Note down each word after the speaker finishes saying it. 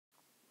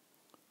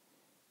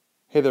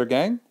Hey there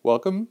gang,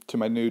 welcome to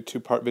my new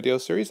two-part video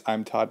series.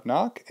 I'm Todd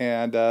Nauck,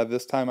 and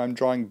this time I'm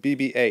drawing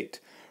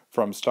BB-8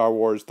 from Star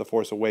Wars The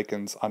Force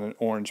Awakens on an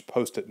orange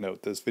post-it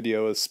note. This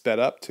video is sped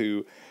up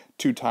to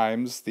 2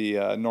 times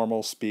the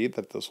normal speed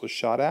that this was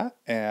shot at,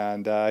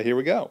 and here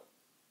we go.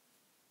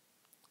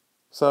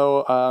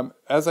 So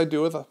as I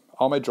do with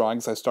all my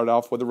drawings, I start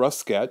off with a rough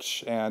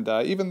sketch, and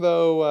even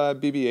though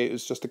BB-8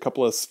 is just a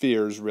couple of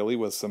spheres really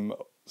with some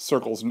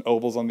circles and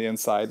ovals on the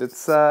inside,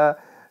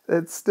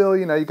 it's still,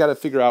 you got to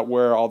figure out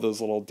where all those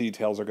little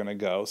details are going to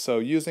go. So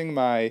using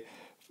my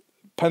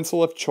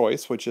pencil of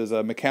choice, which is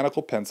a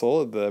mechanical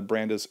pencil, the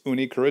brand is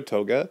Uni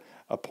Kuratoga,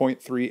 a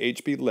 0.3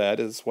 HB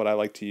lead is what I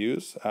like to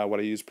use, what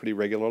I use pretty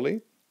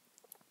regularly.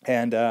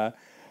 And I'm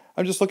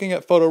just looking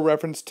at photo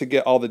reference to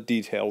get all the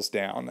details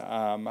down.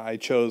 I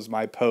chose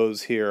my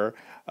pose here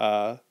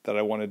that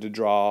I wanted to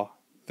draw,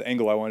 the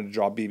angle I wanted to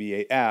draw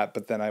BB-8 at,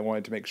 but then I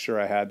wanted to make sure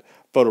I had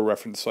photo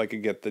reference so I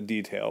could get the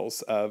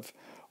details of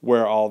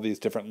where all these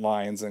different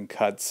lines and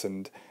cuts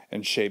and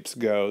shapes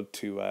go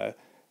to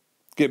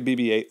get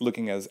BB-8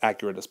 looking as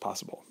accurate as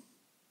possible.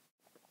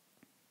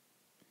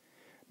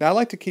 Now I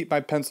like to keep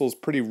my pencils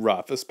pretty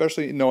rough,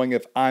 especially knowing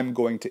if I'm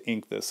going to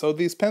ink this. So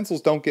these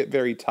pencils don't get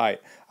very tight.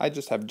 I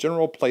just have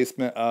general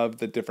placement of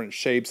the different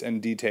shapes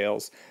and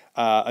details,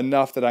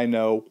 enough that I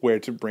know where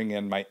to bring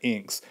in my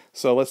inks.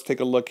 So let's take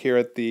a look here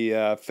at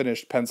the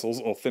finished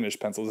pencils, or finished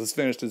pencils, as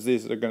finished as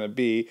these are going to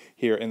be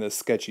here in this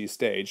sketchy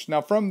stage.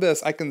 Now from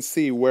this I can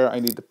see where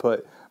I need to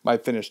put my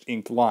finished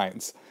inked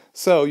lines.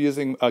 So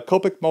using a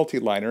Copic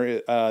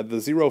multiliner,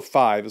 the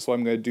 05 is what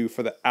I'm going to do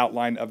for the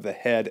outline of the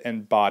head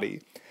and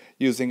body.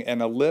 Using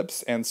an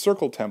ellipse and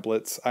circle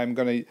templates, I'm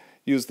going to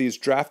use these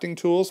drafting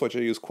tools, which I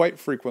use quite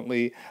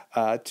frequently,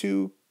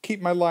 to keep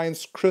my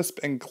lines crisp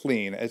and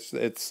clean.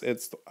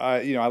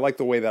 I like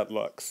the way that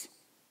looks.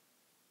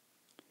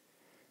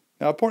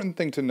 Now, important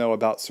thing to know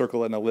about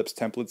circle and ellipse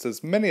templates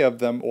is many of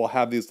them will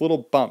have these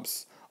little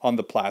bumps on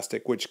the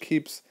plastic, which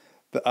keeps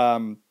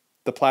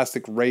the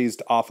plastic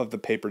raised off of the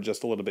paper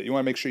just a little bit. You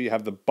want to make sure you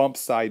have the bump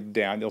side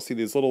down. You'll see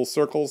these little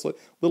circles,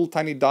 little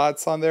tiny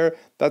dots on there.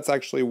 That's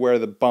actually where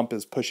the bump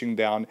is pushing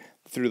down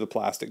through the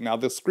plastic. Now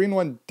the screen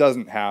one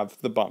doesn't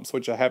have the bumps,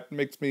 which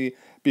makes me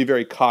be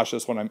very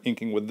cautious when I'm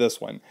inking with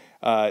this one.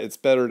 It's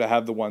better to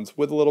have the ones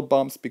with the little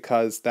bumps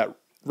because that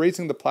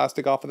raising the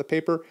plastic off of the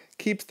paper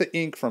keeps the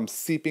ink from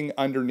seeping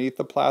underneath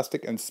the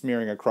plastic and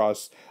smearing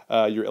across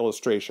your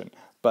illustration.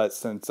 But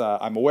since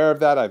I'm aware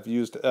of that, I've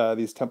used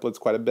these templates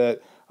quite a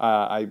bit.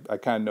 I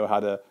kind of know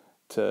how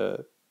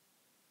to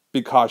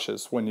be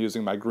cautious when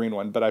using my green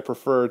one, but I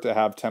prefer to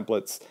have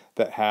templates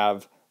that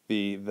have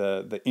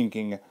the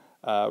inking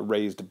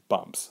raised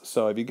bumps.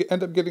 So if you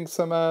end up getting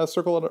some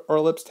circle or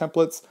ellipse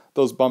templates,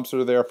 those bumps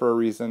are there for a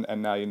reason,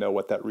 and now you know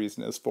what that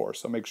reason is for.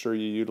 So make sure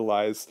you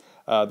utilize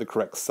the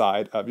correct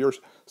side of your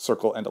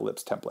circle and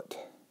ellipse template.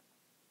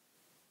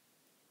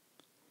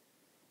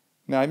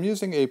 Now I'm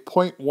using a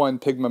 0.1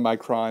 Pigma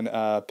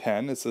Micron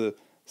pen. It's a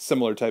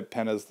similar type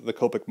pen as the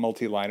Copic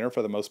multiliner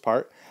for the most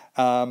part.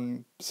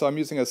 So I'm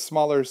using a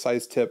smaller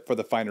size tip for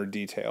the finer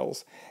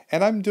details.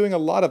 And I'm doing a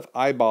lot of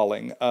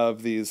eyeballing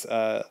of these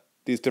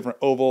different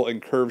oval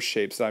and curved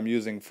shapes that I'm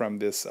using from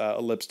this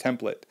ellipse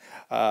template.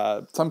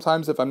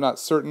 Sometimes if I'm not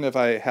certain if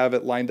I have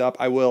it lined up,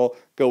 I will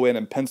go in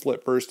and pencil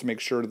it first to make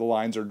sure the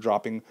lines are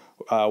dropping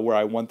where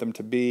I want them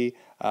to be.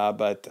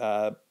 But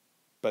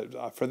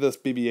for this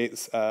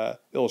BB-8's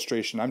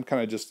illustration,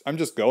 I'm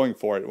just going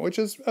for it, which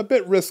is a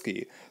bit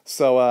risky.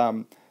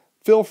 So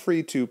feel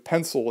free to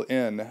pencil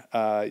in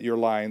your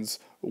lines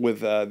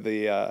with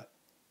the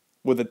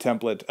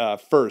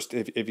template first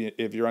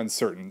if you're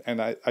uncertain,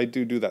 and I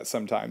do that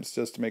sometimes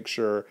just to make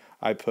sure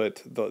I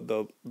put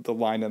the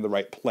line in the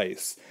right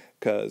place,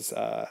 because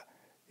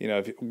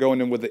if you're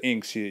going in with the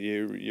inks,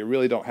 you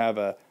really don't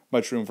have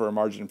much room for a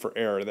margin for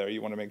error there.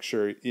 You want to make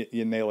sure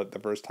you nail it the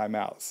first time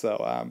out.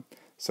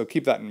 So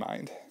keep that in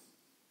mind.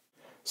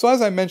 So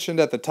as I mentioned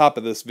at the top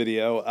of this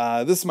video,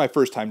 this is my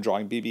first time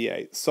drawing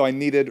BB-8, so I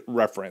needed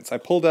reference. I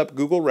pulled up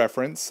Google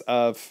reference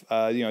of,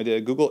 I did a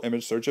Google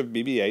image search of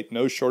BB-8,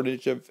 no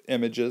shortage of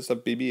images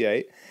of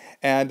BB-8,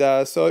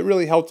 and so it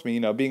really helped me,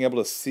 being able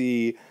to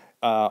see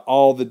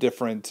all the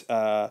different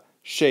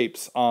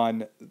shapes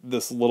on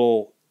this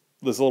little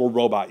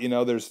robot.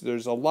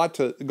 There's a lot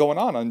going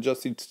on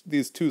just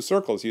these two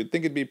circles. You'd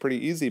think it'd be pretty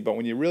easy, but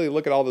when you really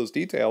look at all those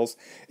details,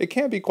 it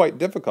can be quite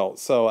difficult.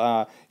 So,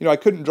 I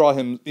couldn't draw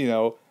him,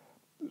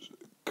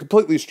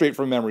 completely straight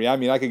from memory. I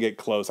mean, I could get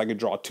close. I could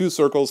draw 2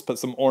 circles, put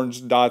some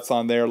orange dots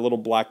on there, a little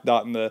black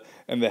dot in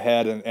the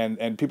head,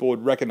 and people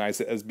would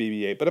recognize it as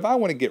BB-8. But if I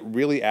want to get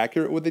really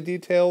accurate with the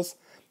details,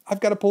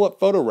 I've got to pull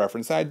up photo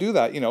reference, and I do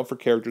that, for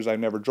characters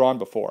I've never drawn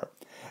before.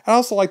 I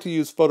also like to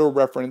use photo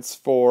reference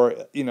for,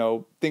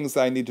 things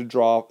that I need to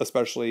draw,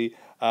 especially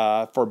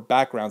for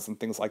backgrounds and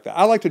things like that.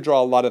 I like to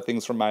draw a lot of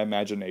things from my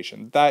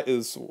imagination. That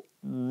is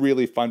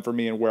really fun for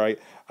me, and where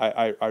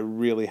I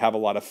really have a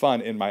lot of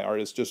fun in my art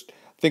is just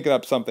thinking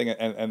up something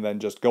and then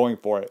just going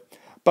for it.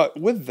 But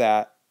with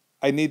that,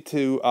 I need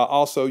to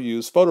also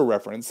use photo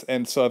reference.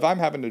 And so if I'm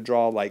having to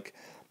draw like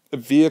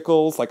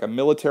vehicles like a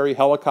military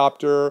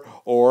helicopter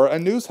or a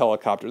news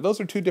helicopter. Those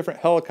are two different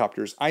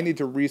helicopters. I need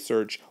to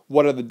research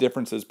what are the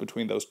differences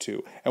between those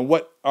two and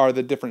what are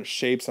the different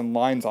shapes and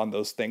lines on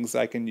those things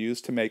that I can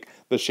use to make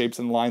the shapes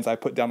and lines I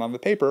put down on the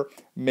paper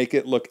make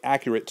it look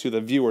accurate to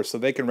the viewer so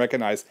they can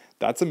recognize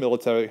that's a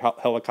military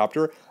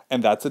helicopter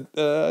and that's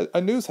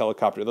a news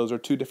helicopter. Those are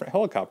two different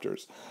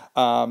helicopters.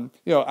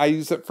 I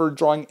use it for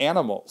drawing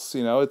animals.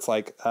 It's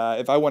like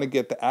if I want to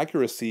get the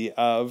accuracy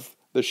of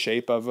the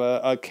shape of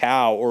a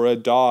cow or a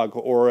dog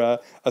or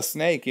a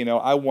snake,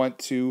 I want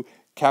to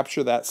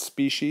capture that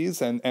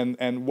species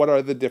and what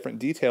are the different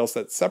details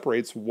that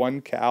separates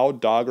one cow,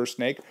 dog, or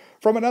snake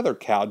from another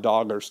cow,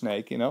 dog, or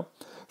snake,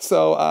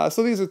 So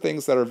these are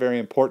things that are very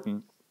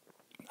important.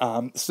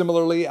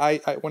 Similarly, I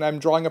when I'm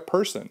drawing a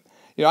person,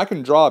 I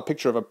can draw a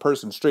picture of a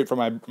person straight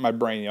from my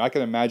brain. I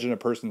can imagine a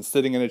person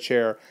sitting in a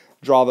chair,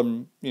 draw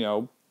them,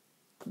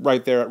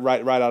 right there,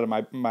 right out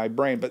of my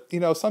brain. But,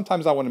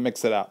 sometimes I want to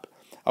mix it up.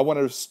 I want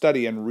to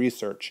study and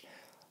research.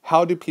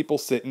 How do people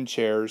sit in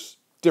chairs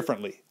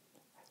differently?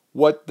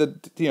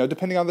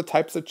 Depending on the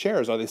types of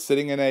chairs, are they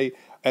sitting in a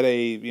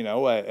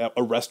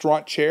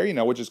restaurant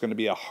chair, which is going to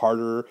be a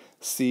harder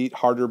seat,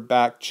 harder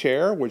back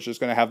chair, which is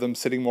going to have them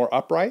sitting more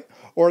upright,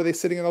 or are they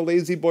sitting in a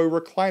lazy boy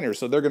recliner?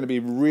 So they're going to be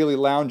really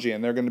loungy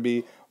and they're going to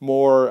be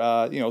more,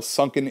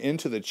 sunken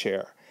into the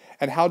chair.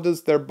 And how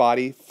does their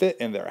body fit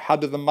in there? How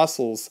do the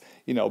muscles,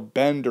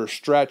 bend or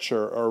stretch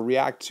or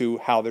react to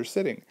how they're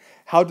sitting?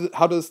 How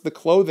does the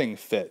clothing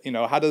fit?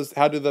 How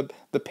do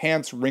the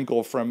pants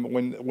wrinkle from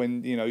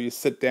when you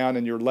sit down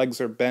and your legs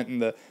are bent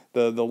and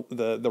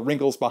the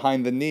wrinkles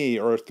behind the knee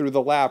or through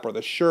the lap or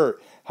the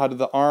shirt? How do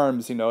the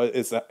arms,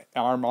 is the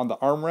arm on the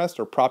armrest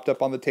or propped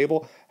up on the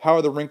table? How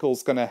are the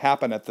wrinkles going to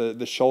happen at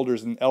the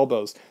shoulders and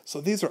elbows? So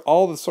these are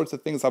all the sorts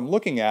of things I'm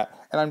looking at,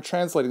 and I'm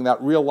translating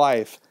that real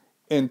life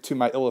into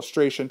my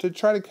illustration to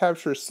try to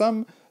capture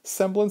some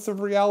semblance of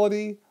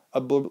reality,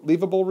 a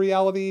believable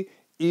reality,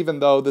 even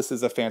though this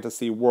is a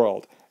fantasy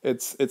world.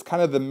 It's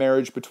kind of the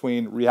marriage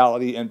between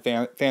reality and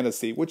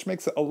fantasy, which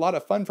makes it a lot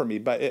of fun for me,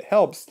 but it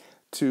helps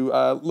to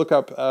look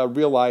up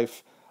real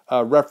life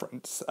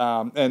reference.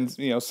 And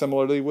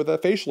similarly with a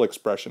facial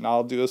expression,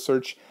 I'll do a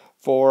search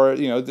for,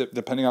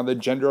 depending on the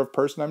gender of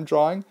person I'm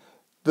drawing,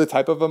 the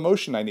type of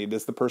emotion I need.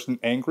 Is the person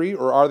angry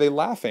or are they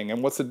laughing?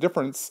 And what's the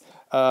difference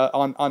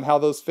on how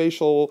those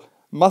facial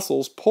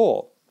muscles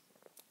pull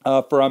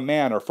for a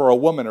man or for a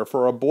woman or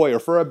for a boy or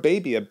for a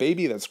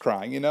baby that's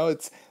crying?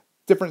 It's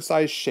different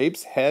size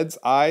shapes, heads,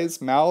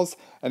 eyes, mouths,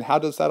 and how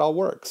does that all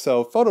work?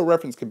 So photo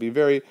reference can be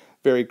very,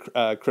 very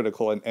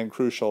critical and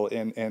crucial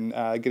in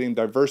getting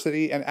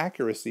diversity and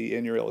accuracy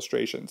in your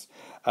illustrations.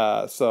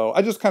 So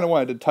I just kind of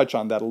wanted to touch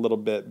on that a little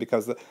bit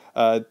because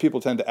people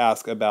tend to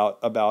ask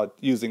about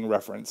using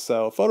reference.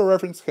 So photo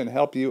reference can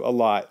help you a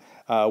lot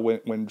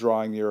when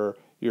drawing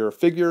your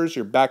figures,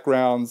 your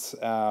backgrounds,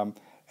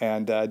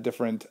 and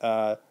different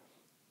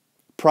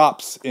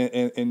props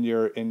in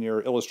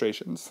your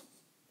illustrations.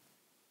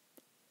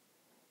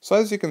 So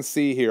as you can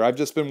see here, I've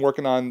just been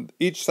working on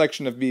each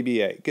section of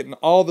BB-8, getting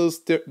all those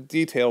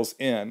details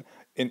in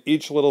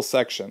each little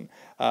section.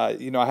 I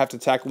have to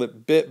tackle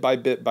it bit by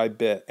bit by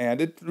bit, and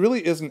it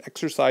really is an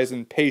exercise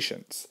in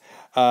patience.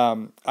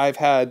 I've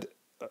had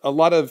a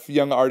lot of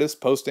young artists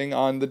posting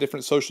on the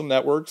different social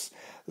networks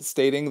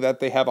stating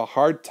that they have a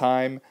hard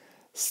time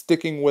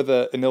sticking with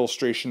an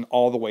illustration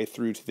all the way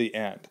through to the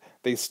end.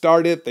 They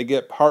start it, they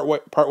get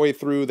partway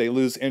through, they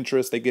lose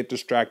interest, they get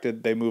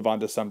distracted, they move on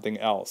to something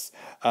else.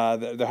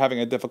 They're having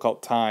a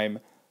difficult time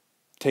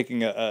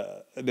taking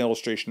an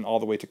illustration all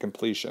the way to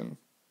completion.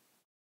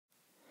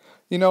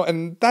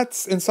 And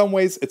that's, in some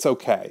ways, it's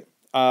okay.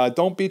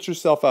 Don't beat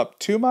yourself up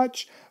too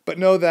much, but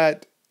know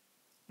that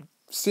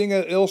seeing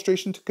an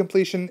illustration to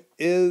completion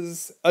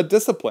is a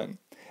discipline.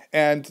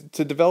 And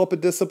to develop a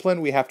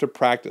discipline, we have to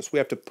practice. We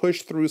have to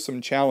push through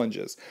some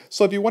challenges.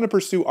 So if you want to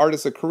pursue art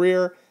as a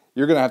career,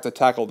 you're going to have to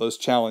tackle those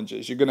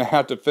challenges. You're going to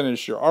have to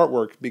finish your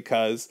artwork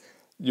because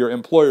your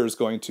employer is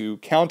going to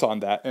count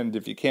on that. And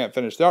if you can't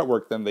finish the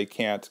artwork, then they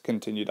can't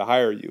continue to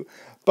hire you.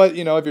 But,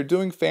 if you're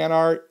doing fan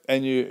art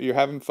and you're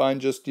having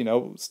fun just,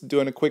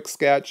 doing a quick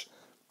sketch,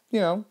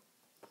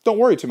 don't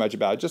worry too much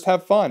about it. Just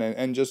have fun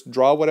and just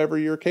draw whatever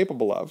you're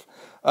capable of.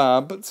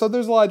 So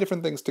there's a lot of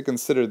different things to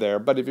consider there.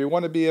 But if you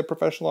want to be a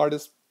professional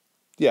artist,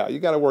 yeah, you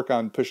got to work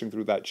on pushing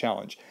through that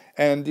challenge.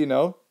 And,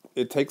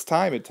 it takes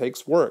time. It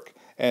takes work.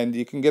 And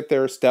you can get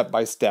there step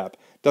by step.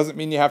 Doesn't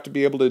mean you have to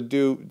be able to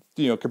do,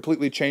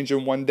 completely change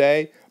in one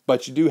day,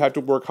 but you do have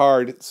to work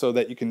hard so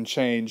that you can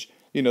change.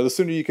 The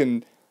sooner you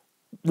can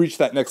reach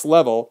that next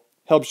level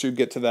helps you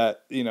get to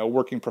that,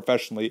 working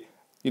professionally,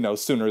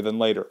 sooner than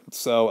later.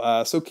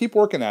 So keep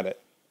working at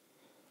it.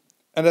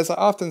 And as I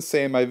often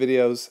say in my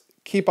videos,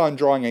 keep on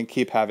drawing and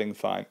keep having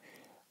fun.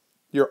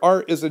 Your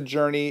art is a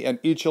journey and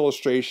each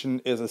illustration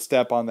is a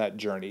step on that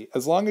journey.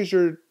 As long as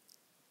you're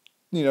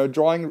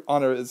drawing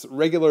on as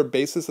regular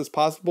basis as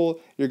possible,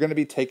 you're going to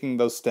be taking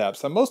those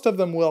steps. And most of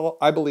them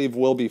I believe,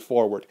 will be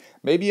forward.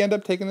 Maybe you end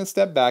up taking a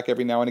step back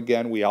every now and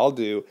again. We all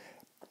do.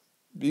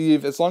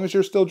 as long as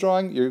you're still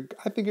drawing,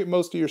 I think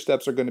most of your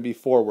steps are going to be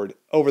forward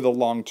over the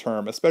long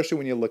term, especially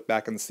when you look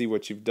back and see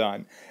what you've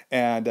done,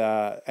 and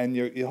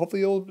hopefully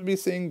you'll be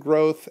seeing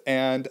growth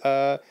and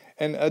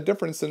a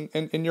difference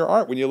in your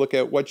art when you look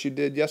at what you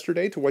did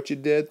yesterday to what you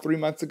did 3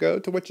 months ago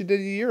to what you did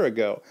a year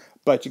ago.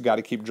 But you got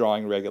to keep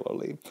drawing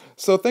regularly.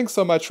 So thanks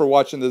so much for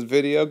watching this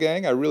video,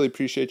 gang. I really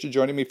appreciate you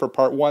joining me for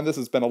part 1. This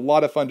has been a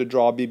lot of fun to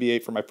draw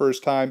BB-8 for my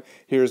first time.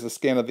 Here's the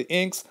scan of the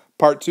inks.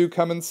 Part 2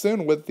 coming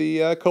soon with the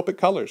Copic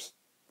colors.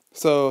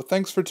 So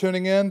thanks for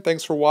tuning in,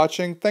 thanks for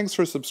watching, thanks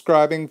for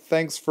subscribing,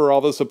 thanks for all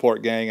the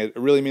support, gang. It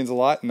really means a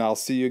lot, and I'll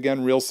see you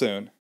again real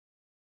soon.